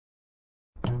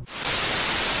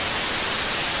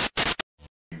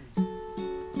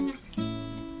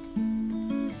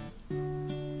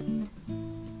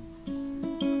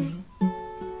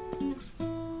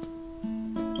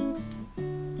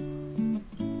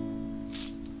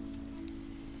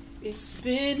It's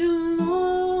been a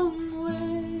long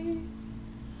way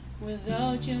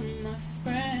without you, my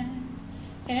friend,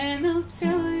 and I'll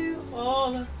tell you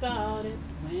all about it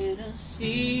when I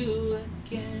see you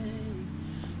again.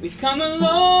 We've come a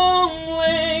long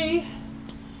way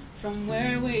from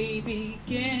where we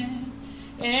began,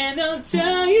 and I'll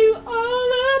tell you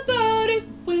all about it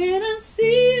when I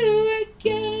see you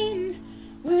again.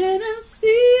 When I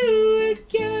see you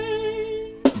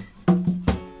again.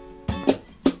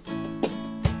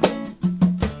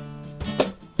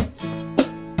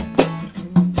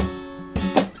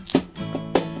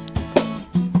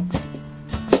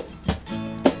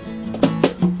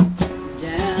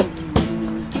 Down the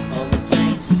window, all the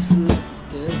planes we flew,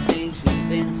 good things we've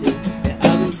been through. Yeah,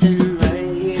 I'll be sitting right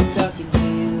here talking to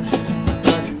you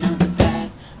about another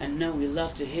path. I know we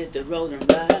love to hit the road and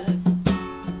ride,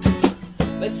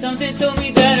 but something told me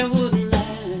that it wouldn't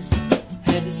last.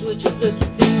 Had to switch up, look at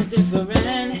things different.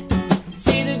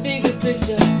 See the bigger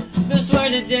picture, those were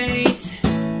the days.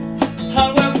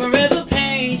 Hard work forever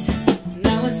pays.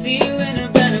 Now I see you in a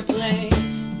better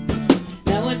place.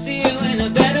 Now I see you in a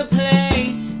better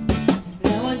place.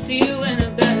 Now I see you in a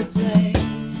better place.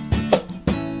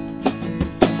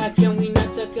 How can we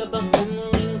not talk about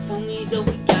family and families that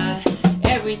we got?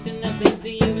 Everything I've been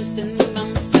through, you were standing by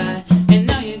my side, and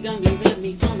now you're gonna be with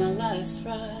me for my last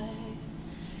ride.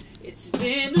 It's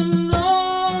been a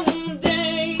long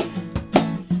day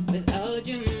without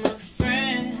you, my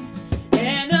friend,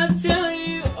 and I'll tell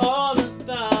you all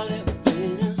about it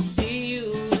when I see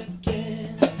you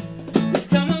again. We've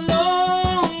come a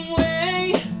long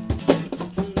way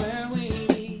from where we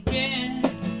began,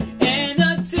 and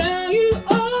I'll tell you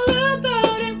all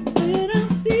about it when I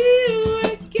see you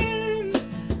again.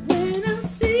 When I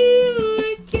see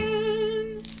you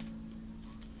again.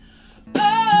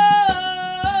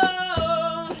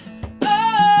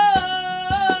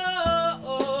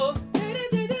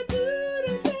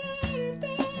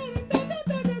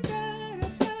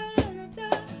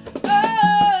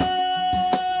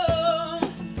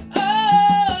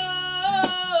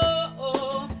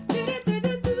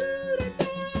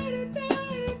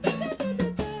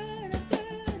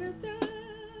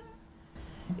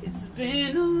 It's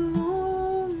been a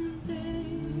long day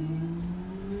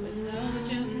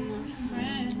without you, my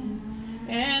friend,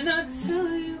 and I'll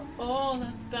tell you all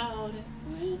about it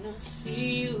when I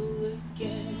see you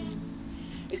again.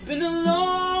 It's been a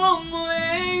long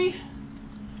way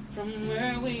from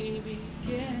where we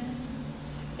began,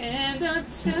 and I'll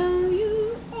tell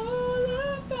you all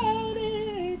about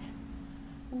it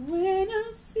when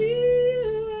I see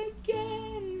you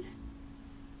again.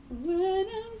 When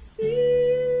I see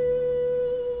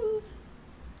you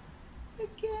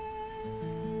again.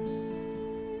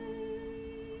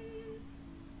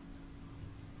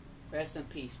 Rest in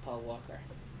peace, Paul Walker.